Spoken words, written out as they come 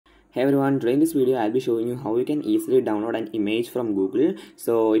Hey everyone, today in this video I'll be showing you how you can easily download an image from Google.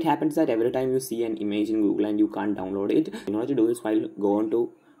 So it happens that every time you see an image in Google and you can't download it, in order to do this, I'll go on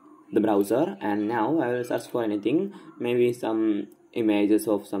to the browser and now I will search for anything, maybe some images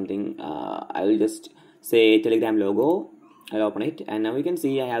of something. I will just say Telegram logo. I'll open it and now you can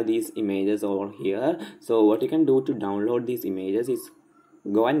see I have these images over here. So what you can do to download these images is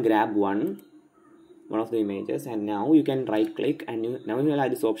go and grab one of the images, and now you can right click and now you will have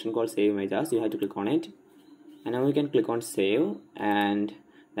this option called save images. You have to click on it and now you can click on save, and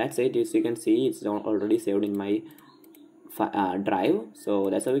that's it. As you can see, it's already saved in my drive. So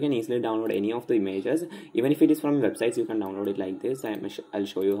that's how you can easily download any of the images. Even if it is from websites, you can download it like this. I'll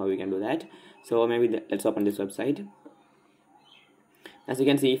show you how you can do that. So maybe let's open this website. As you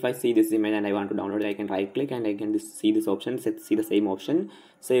can see, if I see this image and I want to download it, I can right click and I can see this option, see the same option,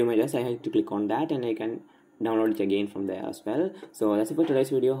 save images. I have to click on that and I can download it again from there as well. So that's it for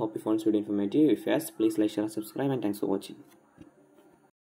today's video. Hope you found this video informative. If yes, please like, share, subscribe, and thanks for watching.